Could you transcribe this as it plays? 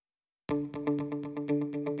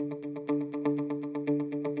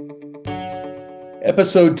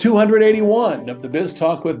Episode 281 of the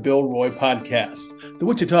Biztalk with Bill Roy podcast. The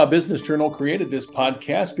Wichita Business Journal created this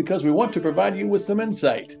podcast because we want to provide you with some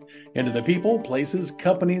insight into the people, places,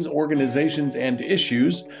 companies, organizations, and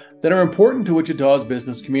issues that are important to Wichita's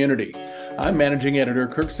business community. I'm managing editor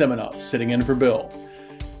Kirk Seminoff, sitting in for Bill.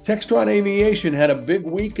 Textron Aviation had a big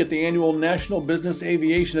week at the annual National Business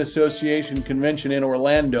Aviation Association convention in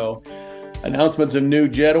Orlando. Announcements of new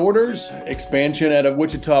jet orders, expansion at a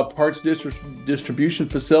Wichita parts distribution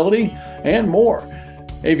facility, and more.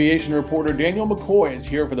 Aviation reporter Daniel McCoy is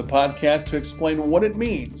here for the podcast to explain what it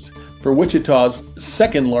means for Wichita's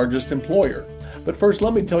second largest employer. But first,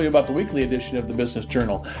 let me tell you about the weekly edition of the Business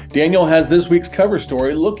Journal. Daniel has this week's cover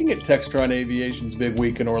story looking at Textron Aviation's big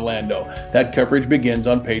week in Orlando. That coverage begins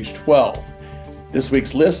on page 12. This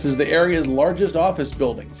week's list is the area's largest office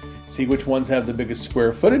buildings. See which ones have the biggest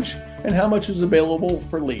square footage and how much is available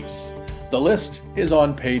for lease. The list is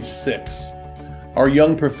on page 6. Our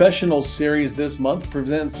Young Professionals series this month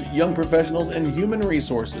presents young professionals in human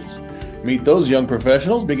resources. Meet those young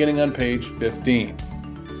professionals beginning on page 15.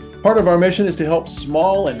 Part of our mission is to help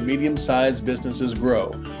small and medium-sized businesses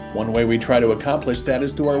grow. One way we try to accomplish that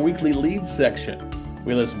is through our weekly leads section.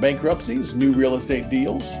 We list bankruptcies, new real estate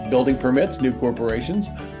deals, building permits, new corporations,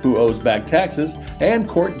 who owes back taxes, and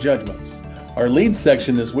court judgments. Our leads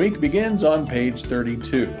section this week begins on page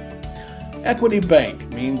 32. Equity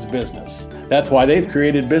Bank means business. That's why they've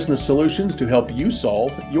created business solutions to help you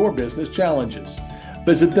solve your business challenges.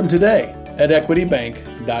 Visit them today at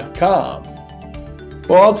equitybank.com.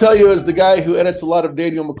 Well, I'll tell you, as the guy who edits a lot of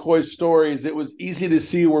Daniel McCoy's stories, it was easy to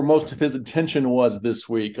see where most of his attention was this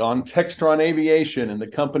week on Textron Aviation and the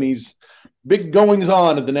company's big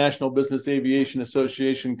goings-on at the National Business Aviation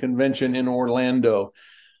Association convention in Orlando.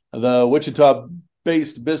 The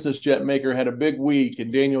Wichita-based business jet maker had a big week,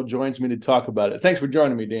 and Daniel joins me to talk about it. Thanks for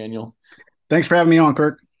joining me, Daniel. Thanks for having me on,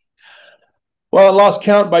 Kirk. Well, I lost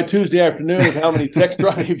count by Tuesday afternoon of how many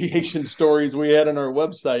Textron Aviation stories we had on our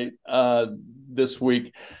website this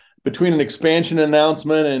week. Between an expansion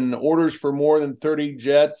announcement and orders for more than 30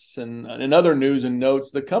 jets and other news and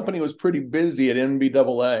notes, the company was pretty busy at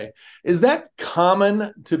NBAA. Is that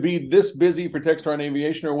common to be this busy for Textron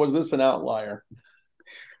Aviation, or was this an outlier?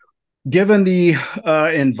 Given the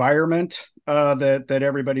environment that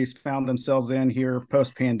everybody's found themselves in here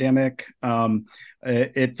post-pandemic,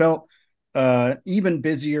 it felt even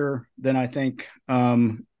busier than I think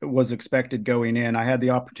was expected going in. I had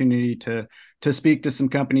the opportunity to speak to some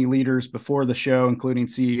company leaders before the show, including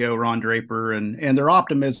CEO Ron Draper, and their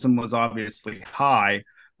optimism was obviously high,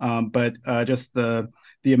 but just the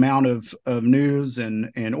amount of news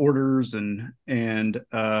and orders and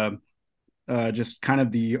just kind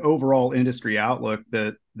of the overall industry outlook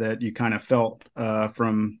that you kind of felt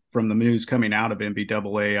from the news coming out of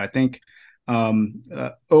NBAA. I think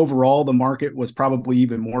overall, the market was probably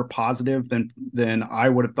even more positive than I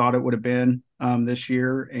would have thought it would have been this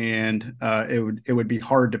year, and it would be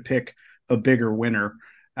hard to pick a bigger winner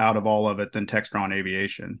out of all of it than Textron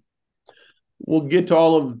Aviation. We'll get to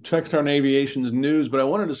all of Textron Aviation's news, but I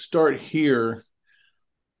wanted to start here.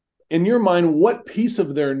 In your mind, what piece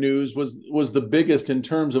of their news was the biggest in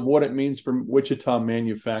terms of what it means for Wichita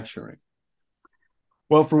manufacturing?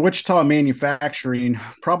 Well, for Wichita manufacturing,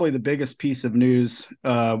 probably the biggest piece of news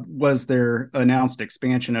was their announced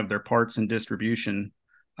expansion of their parts and distribution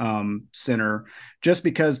center, just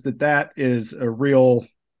because that is a real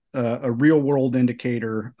world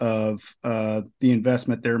indicator of the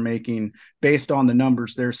investment they're making based on the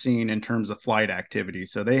numbers they're seeing in terms of flight activity.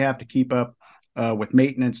 So they have to keep up with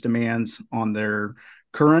maintenance demands on their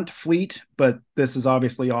current fleet, but this is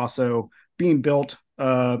obviously also being built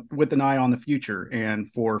with an eye on the future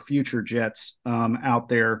and for future jets out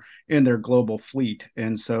there in their global fleet.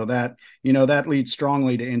 And so that leads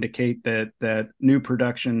strongly to indicate that new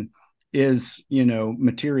production is,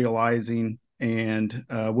 materializing and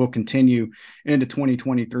will continue into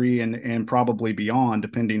 2023 and probably beyond,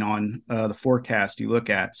 depending on the forecast you look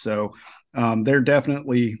at. So they're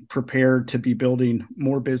definitely prepared to be building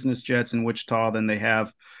more business jets in Wichita than they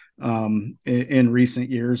have in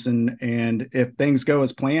recent years. And if things go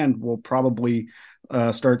as planned, we'll probably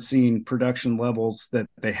start seeing production levels that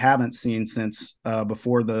they haven't seen since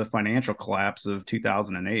before the financial collapse of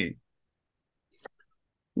 2008.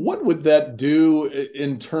 What would that do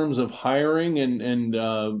in terms of hiring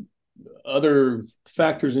and other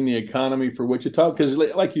factors in the economy for Wichita? Because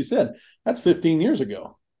like you said, that's 15 years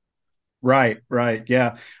ago. Right.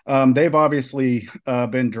 Yeah. They've obviously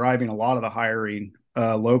been driving a lot of the hiring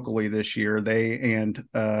locally this year. They and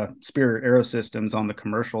Spirit Aerosystems on the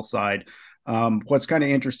commercial side. What's kind of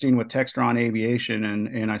interesting with Textron Aviation,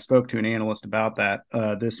 and I spoke to an analyst about that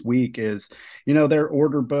this week, is their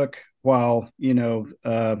order book. While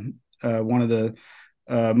one of the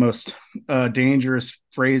most dangerous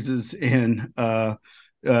phrases in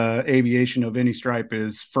aviation of any stripe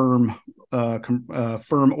is firm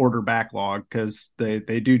order backlog, because they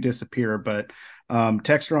do disappear. But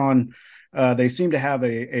Textron, they seem to have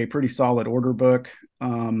a pretty solid order book,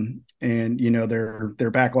 and their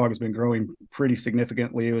backlog has been growing pretty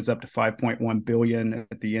significantly. It was up to 5.1 billion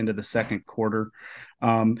at the end of the second quarter.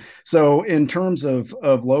 So in terms of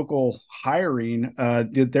local hiring,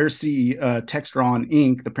 their CEO, Textron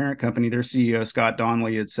Inc., the parent company, their CEO Scott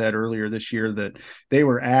Donnelly had said earlier this year that they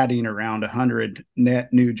were adding around 100 net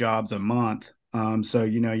new jobs a month. So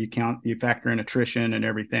you factor in attrition and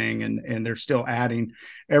everything, and they're still adding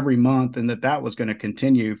every month, and that was going to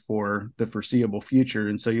continue for the foreseeable future.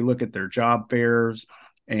 And so you look at their job fairs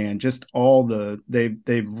and just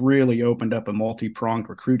they've really opened up a multi-pronged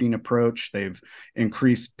recruiting approach. They've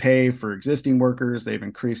increased pay for existing workers. They've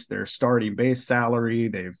increased their starting base salary.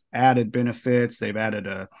 They've added benefits. They've added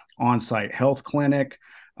a on-site health clinic.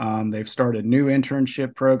 They've started new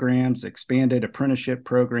internship programs, expanded apprenticeship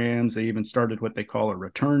programs. They even started what they call a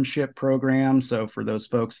returnship program. So for those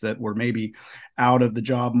folks that were maybe out of the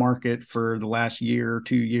job market for the last year or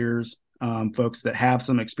 2 years, folks that have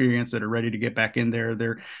some experience that are ready to get back in there,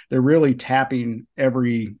 they're really tapping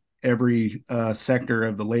every sector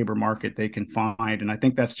of the labor market they can find. And I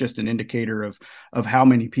think that's just an indicator of how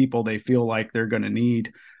many people they feel like they're going to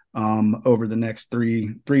need over the next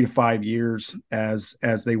 3 to 5 years as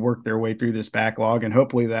they work their way through this backlog. And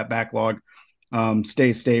hopefully that backlog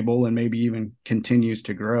stays stable and maybe even continues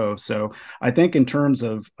to grow. So I think in terms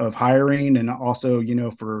of hiring, and also,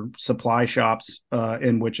 for supply shops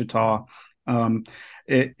in Wichita,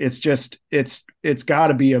 it's got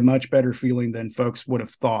to be a much better feeling than folks would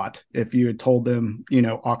have thought. If you had told them,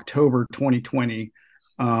 October 2020,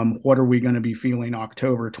 what are we going to be feeling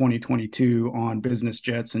October 2022 on business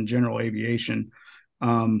jets and general aviation,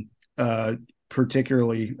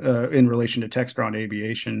 particularly in relation to Textron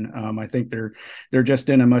Aviation. I think they're just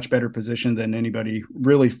in a much better position than anybody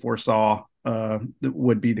really foresaw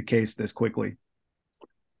would be the case this quickly.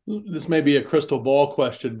 This may be a crystal ball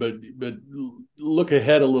question, but look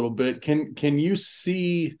ahead a little bit. Can you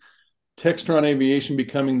see Textron Aviation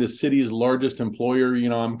becoming the city's largest employer?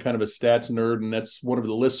 I'm kind of a stats nerd, and that's one of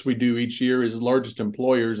the lists we do each year is largest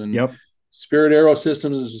employers. And yep. Spirit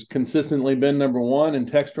Aerosystems has consistently been number one, and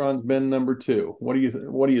Textron's been number two. What do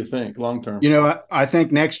you think long term? I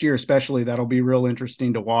think next year especially that'll be real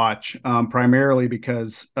interesting to watch, primarily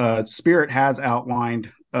because Spirit has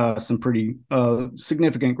outlined some pretty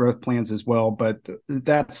significant growth plans as well, but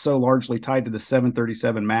that's so largely tied to the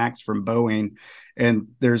 737 MAX from Boeing, and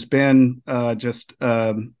it's been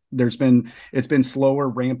slower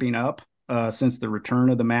ramping up since the return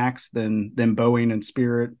of the MAX than Boeing and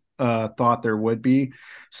Spirit thought there would be.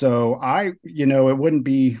 So it wouldn't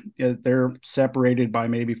be, they're separated by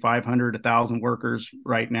maybe 500, 1,000 workers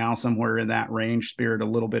right now, somewhere in that range. Spirit a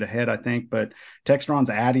little bit ahead, I think, but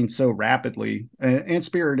Textron's adding so rapidly, and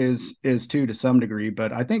Spirit is too, to some degree.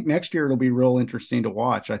 But I think next year it'll be real interesting to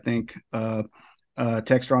watch. I think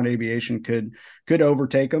Textron Aviation could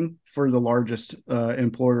overtake them for the largest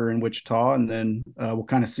employer in Wichita, and then we'll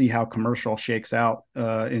kind of see how commercial shakes out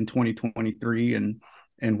in 2023 and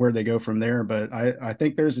where they go from there. But I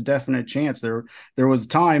think there's a definite chance. There was a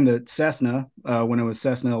time that Cessna, when it was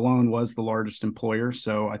Cessna alone, was the largest employer.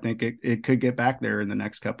 So I think it could get back there in the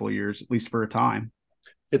next couple of years, at least for a time.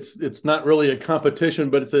 It's not really a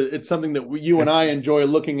competition, but it's something that you and I enjoy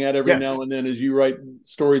looking at every now and then as you write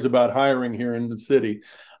stories about hiring here in the city.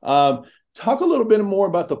 Talk a little bit more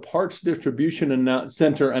about the parts distribution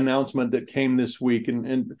center announcement that came this week,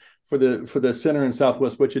 and for the center in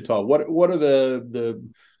Southwest Wichita. What are the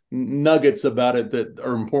nuggets about it that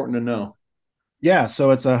are important to know? Yeah, so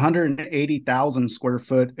it's a 180,000 square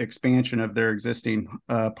foot expansion of their existing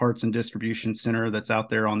parts and distribution center that's out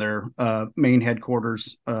there on their main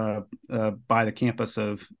headquarters by the campus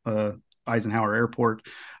of Eisenhower Airport.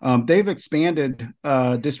 They've expanded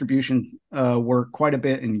distribution work quite a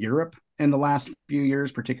bit in Europe in the last few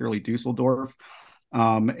years, particularly Dusseldorf.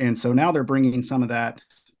 And so now they're bringing some of that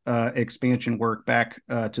expansion work back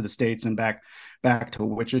to the States and back to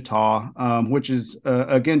Wichita, which is,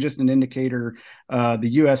 again, just an indicator. The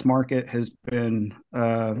U.S. market has been,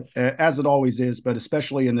 as it always is, but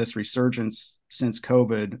especially in this resurgence since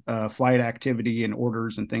COVID, flight activity and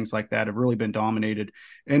orders and things like that have really been dominated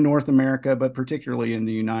in North America, but particularly in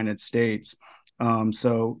the United States.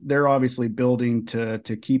 So they're obviously building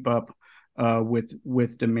to keep up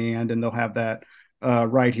with demand, and they'll have that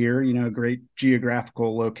right here, great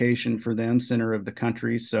geographical location for them, center of the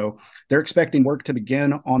country. So they're expecting work to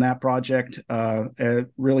begin on that project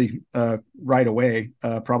really right away,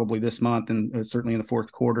 probably this month, and certainly in the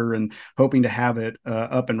fourth quarter, and hoping to have it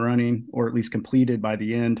up and running, or at least completed by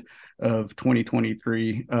the end of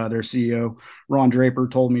 2023. Their CEO, Ron Draper,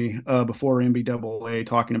 told me before NBAA,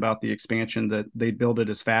 talking about the expansion, that they'd build it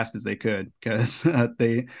as fast as they could, because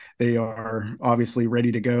they are obviously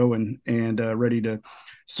ready to go and ready to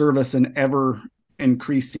service an ever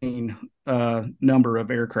increasing number of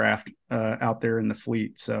aircraft out there in the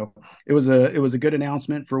fleet. So it was a good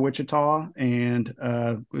announcement for Wichita, and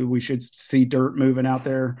we should see dirt moving out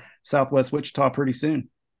there Southwest Wichita pretty soon.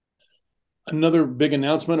 Another big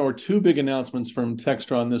announcement, or two big announcements from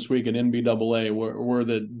Textron this week at NBAA, were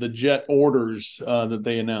the jet orders that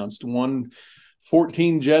they announced.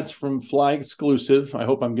 14 jets from Fly Exclusive. I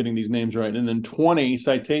hope I'm getting these names right. And then 20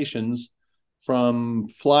 citations from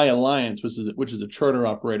Fly Alliance, which is a charter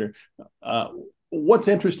operator. What's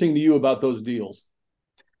interesting to you about those deals?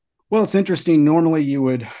 Well, it's interesting. Normally you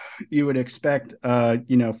would expect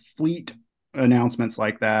fleet announcements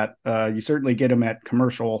like that. You certainly get them at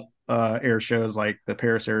commercial air shows like the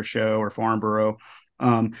Paris Air Show or Farnborough.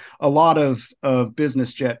 A lot of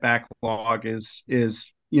business jet backlog is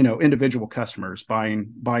individual customers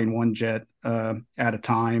buying one jet at a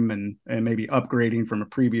time, and maybe upgrading from a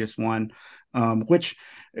previous one, which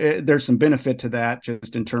there's some benefit to that,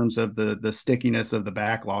 just in terms of the stickiness of the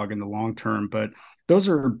backlog in the long term. But those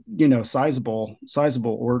are sizable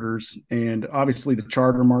orders, and obviously the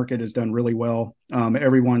charter market has done really well.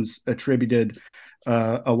 Everyone's attributed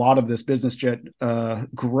a lot of this business jet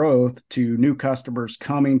growth to new customers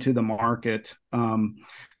coming to the market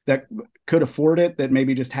that could afford it, that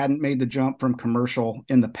maybe just hadn't made the jump from commercial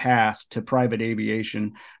in the past to private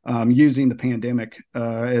aviation, using the pandemic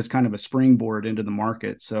as kind of a springboard into the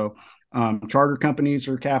market. So charter companies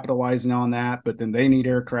are capitalizing on that, but then they need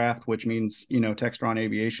aircraft, which means Textron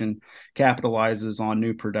Aviation capitalizes on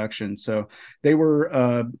new production. So they were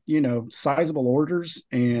sizable orders,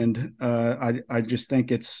 and I just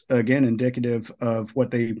think it's again indicative of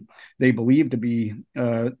what they believe to be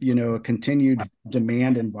a continued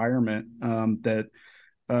demand environment that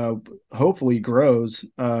hopefully grows.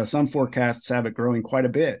 Some forecasts have it growing quite a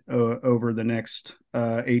bit over the next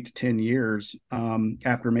 8 to 10 years.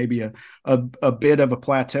 After maybe a bit of a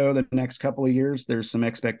plateau the next couple of years, there's some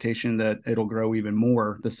expectation that it'll grow even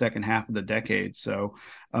more the second half of the decade. So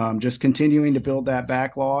just continuing to build that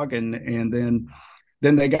backlog, and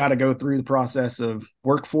then they got to go through the process of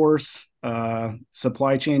workforce,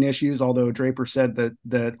 supply chain issues, although Draper said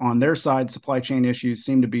that on their side, supply chain issues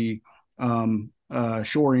seem to be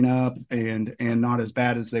shoring up and not as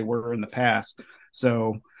bad as they were in the past.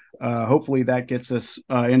 So hopefully that gets us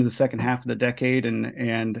into the second half of the decade,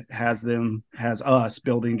 and has us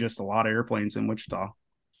building just a lot of airplanes in Wichita.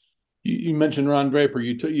 You mentioned Ron Draper.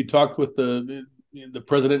 You talked with the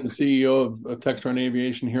president and CEO of Textron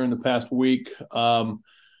Aviation here in the past week.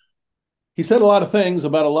 He said a lot of things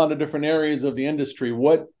about a lot of different areas of the industry.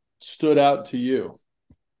 What stood out to you?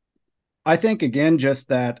 I think, again, just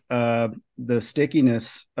that the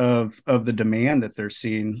stickiness of the demand that they're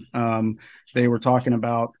seeing. They were talking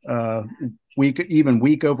about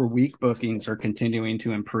week over week bookings are continuing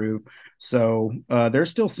to improve. So they're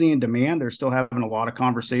still seeing demand. They're still having a lot of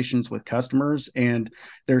conversations with customers, and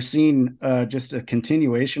they're seeing just a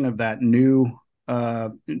continuation of that new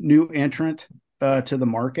entrant to the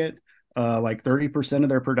market. Like 30% of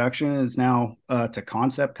their production is now to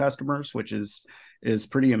concept customers, which is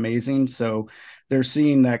pretty amazing. So they're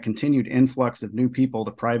seeing that continued influx of new people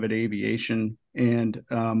to private aviation. And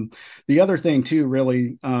the other thing too,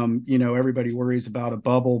 really, everybody worries about a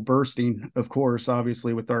bubble bursting, of course,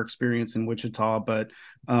 obviously with our experience in Wichita, but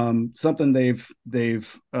something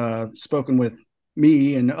they've spoken with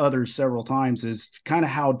me and others several times is kind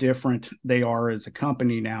of how different they are as a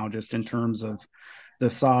company now, just in terms of the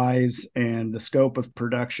size and the scope of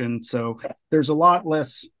production. So there's a lot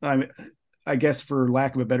less, I guess, for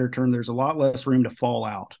lack of a better term, there's a lot less room to fall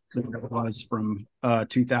out than there was from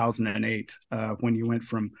 2008, when you went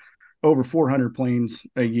from over 400 planes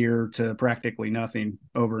a year to practically nothing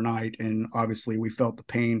overnight. And obviously we felt the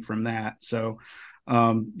pain from that. So,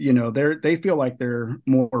 they feel like they're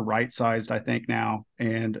more right-sized, I think, now,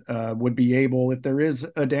 and would be able, if there is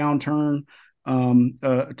a downturn,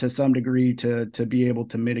 to some degree, to be able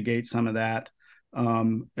to mitigate some of that.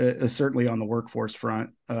 Certainly on the workforce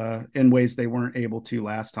front, in ways they weren't able to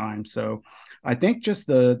last time. So I think just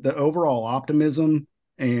the overall optimism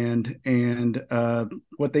and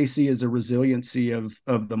what they see is a resiliency of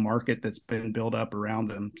the market that's been built up around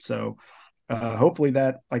them. So hopefully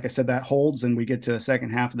that, like I said, that holds, and we get to the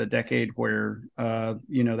second half of the decade where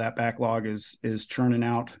that backlog is churning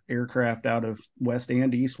out aircraft out of West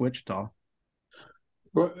and East Wichita.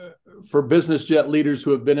 For business jet leaders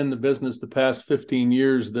who have been in the business the past 15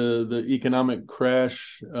 years, the economic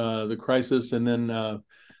crash, the crisis, and then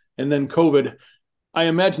COVID, I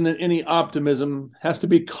imagine that any optimism has to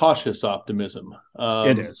be cautious optimism.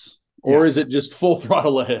 It is. Or is it just full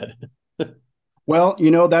throttle ahead? Well,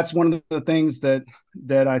 that's one of the things that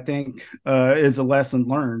I think is a lesson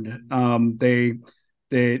learned. They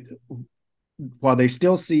while they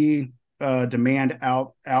still see demand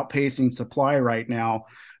outpacing supply right now,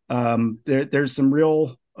 there's some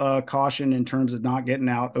real caution in terms of not getting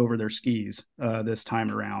out over their skis this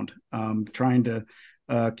time around, trying to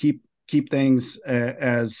keep things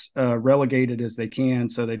as relegated as they can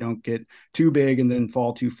so they don't get too big and then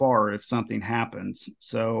fall too far if something happens.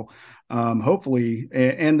 So hopefully,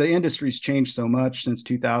 and the industry's changed so much since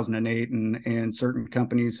 2008, and certain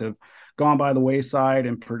companies have gone by the wayside,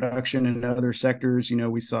 and production in other sectors.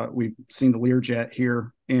 We've seen the Learjet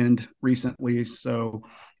here end recently, so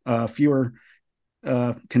fewer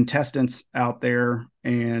contestants out there,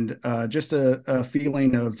 and just a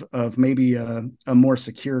feeling of maybe a more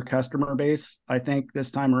secure customer base, I think,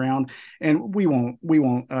 this time around. And we won't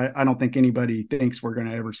I don't think anybody thinks we're going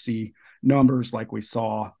to ever see numbers like we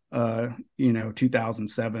saw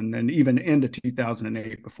 2007 and even into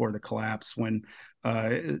 2008 before the collapse, when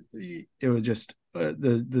it was just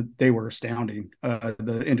they were astounding,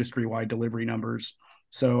 the industry-wide delivery numbers.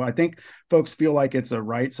 So I think folks feel like it's a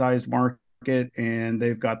right-sized market, and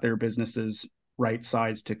they've got their businesses right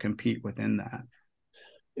sized to compete within that.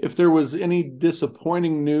 If there was any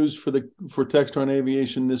disappointing news for Textron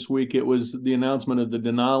Aviation this week, it was the announcement of the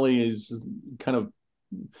Denali's kind of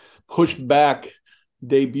pushed back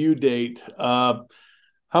debut date. How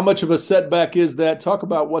much of a setback is that? Talk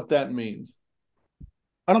about what that means.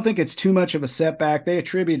 I don't think it's too much of a setback. They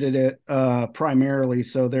attributed it primarily,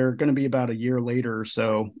 so they're going to be about a year later or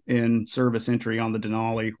so in service entry on the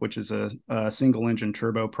Denali, which is a single engine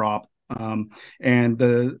turboprop. And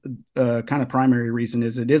the kind of primary reason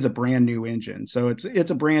is it is a brand new engine. So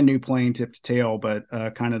it's a brand new plane tip to tail, but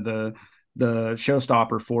kind of the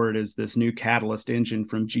showstopper for it is this new catalyst engine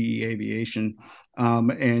from GE Aviation.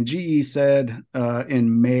 And GE said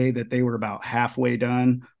in May that they were about halfway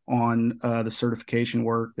done on the certification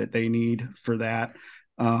work that they need for that.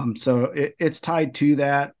 So it's tied to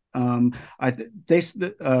that.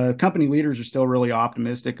 Company leaders are still really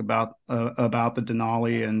optimistic about the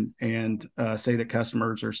Denali, and say that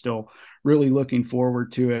customers are still really looking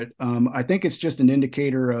forward to it. I think it's just an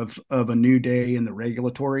indicator of a new day in the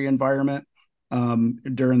regulatory environment.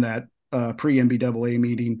 During that pre-NBAA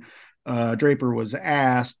meeting, Draper was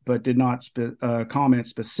asked, but did not comment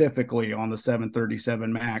specifically on the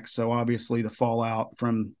 737 MAX. So obviously the fallout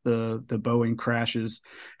from the Boeing crashes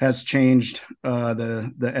has changed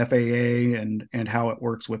the FAA and how it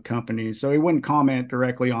works with companies. So he wouldn't comment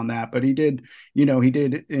directly on that, but he did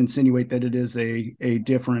insinuate that it is a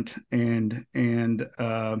different and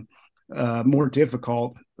more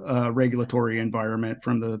difficult regulatory environment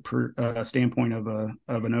from the standpoint of an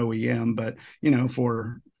OEM. But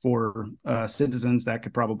for citizens, that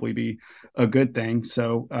could probably be a good thing.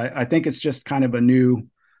 So I think it's just kind of a new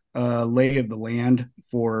lay of the land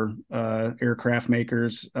for aircraft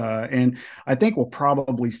makers, and I think we'll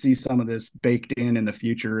probably see some of this baked in the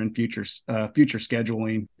future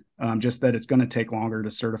scheduling. Just that it's going to take longer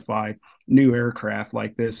to certify new aircraft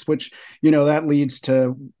like this, which, that leads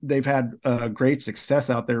to, they've had great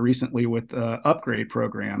success out there recently with upgrade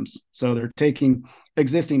programs. So they're taking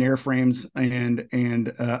existing airframes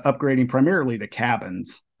and upgrading primarily the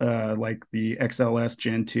cabins, like the XLS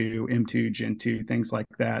Gen 2, M2 Gen 2, things like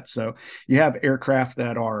that. So you have aircraft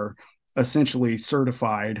that are essentially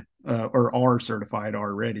certified or are certified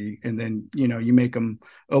already, and then you make them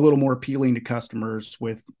a little more appealing to customers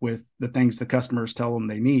with the things the customers tell them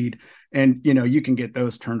they need, and you can get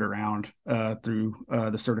those turned around through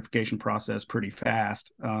the certification process pretty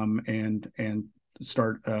fast, and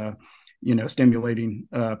start stimulating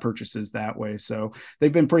purchases that way. So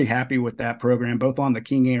they've been pretty happy with that program, both on the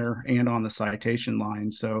King Air and on the Citation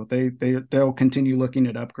line. So they'll continue looking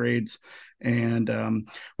at upgrades. And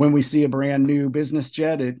when we see a brand new business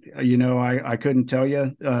jet, I couldn't tell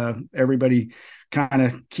you. Everybody kind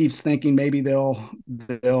of keeps thinking maybe they'll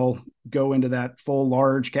go into that full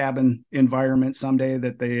large cabin environment someday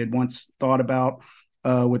that they had once thought about.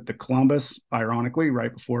 with the Columbus, ironically,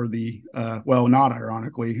 right before the, well, not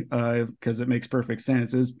ironically, because it makes perfect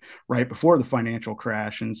sense, is right before the financial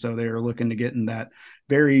crash. And so they are looking to get in that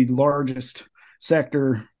very largest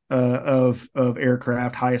sector of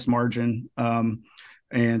aircraft, highest margin.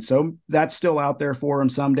 And so that's still out there for them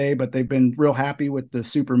someday, but they've been real happy with the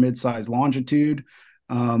super mid-size Longitude.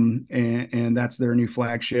 And that's their new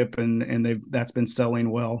flagship, and that's been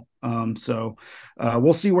selling well. So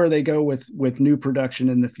we'll see where they go with new production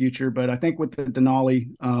in the future. But I think with the Denali,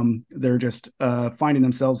 they're just finding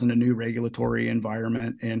themselves in a new regulatory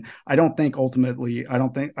environment, and I don't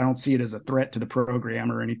see it as a threat to the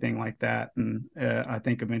program or anything like that. And I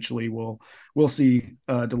think eventually we'll see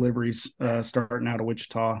deliveries starting out of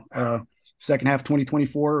Wichita second half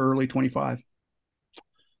 2024, early 25.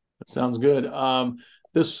 That sounds good.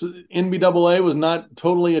 This NBAA was not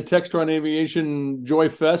totally a Textron Aviation joy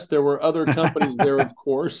fest. There were other companies there, of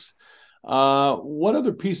course. What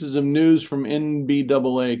other pieces of news from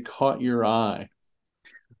NBAA caught your eye?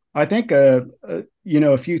 I think, a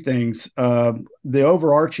few things. The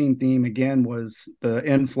overarching theme, again, was the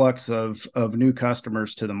influx of new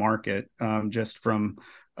customers to the market, just from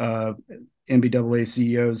NBAA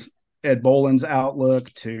CEOs Ed Boland's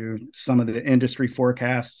outlook to some of the industry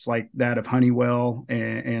forecasts like that of Honeywell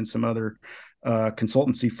and some other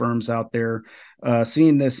consultancy firms out there,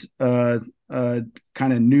 seeing this kind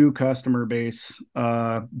of new customer base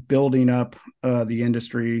building up the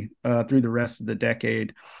industry through the rest of the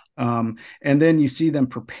decade. And then you see them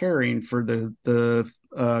preparing for the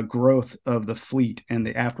growth of the fleet and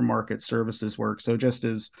the aftermarket services work. So just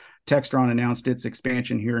as Textron announced its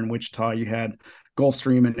expansion here in Wichita, you had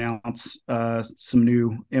Gulfstream announce some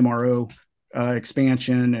new MRO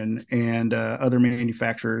expansion, and other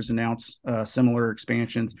manufacturers announce similar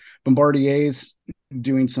expansions. Bombardier's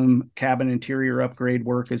doing some cabin interior upgrade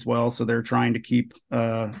work as well, so they're trying to keep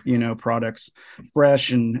products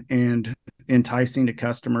fresh and enticing to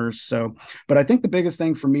customers. So, but I think the biggest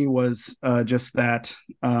thing for me was just that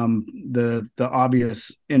the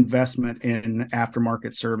obvious investment in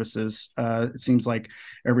aftermarket services. It seems like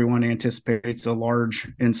everyone anticipates a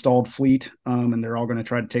large installed fleet, and they're all going to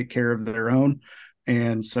try to take care of their own.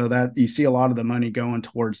 And so that you see a lot of the money going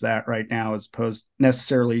towards that right now, as opposed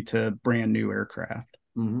necessarily to brand new aircraft.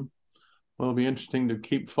 Mm-hmm. Well, it'll be interesting to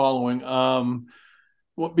keep following.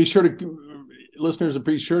 Listeners,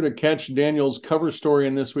 be sure to catch Daniel's cover story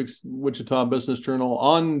in this week's Wichita Business Journal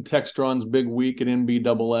on Textron's big week at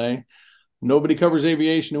NBAA. Nobody covers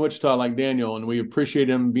aviation in Wichita like Daniel, and we appreciate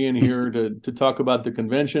him being here to talk about the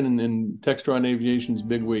convention and Textron Aviation's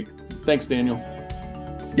big week. Thanks, Daniel.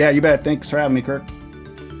 Yeah, you bet. Thanks for having me, Kirk.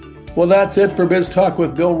 Well, that's it for Biz Talk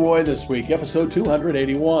with Bill Roy this week, episode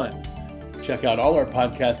 281. Check out all our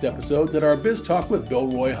podcast episodes at our Biz Talk with Bill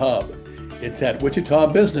Roy hub. It's at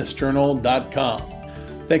wichitabusinessjournal.com.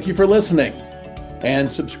 Thank you for listening and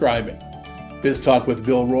subscribing. Biz Talk with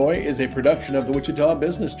Bill Roy is a production of the Wichita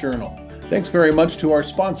Business Journal. Thanks very much to our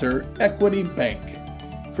sponsor, Equity Bank.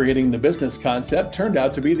 Creating the business concept turned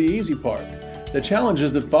out to be the easy part. The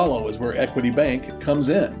challenges that follow is where Equity Bank comes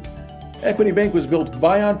in. Equity Bank was built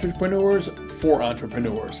by entrepreneurs for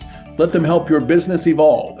entrepreneurs. Let them help your business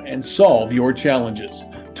evolve and solve your challenges.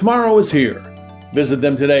 Tomorrow is here. Visit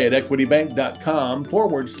them today at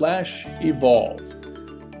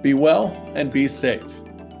equitybank.com/evolve. Be well and be safe.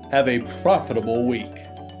 Have a profitable week.